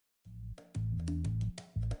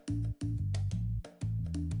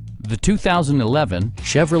the 2011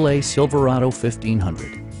 Chevrolet Silverado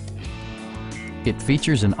 1500. It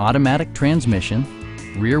features an automatic transmission,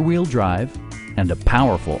 rear-wheel drive, and a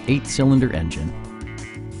powerful 8-cylinder engine.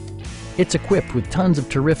 It's equipped with tons of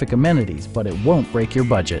terrific amenities, but it won't break your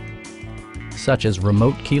budget, such as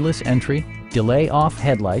remote keyless entry, delay-off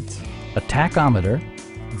headlights, a tachometer,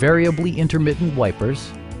 variably intermittent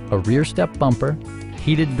wipers, a rear step bumper,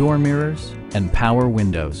 heated door mirrors, and power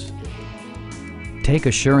windows. Take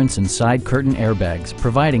assurance in side curtain airbags,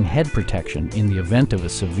 providing head protection in the event of a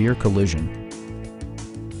severe collision.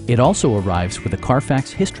 It also arrives with a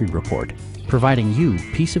Carfax history report, providing you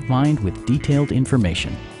peace of mind with detailed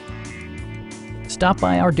information. Stop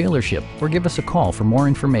by our dealership or give us a call for more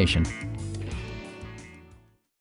information.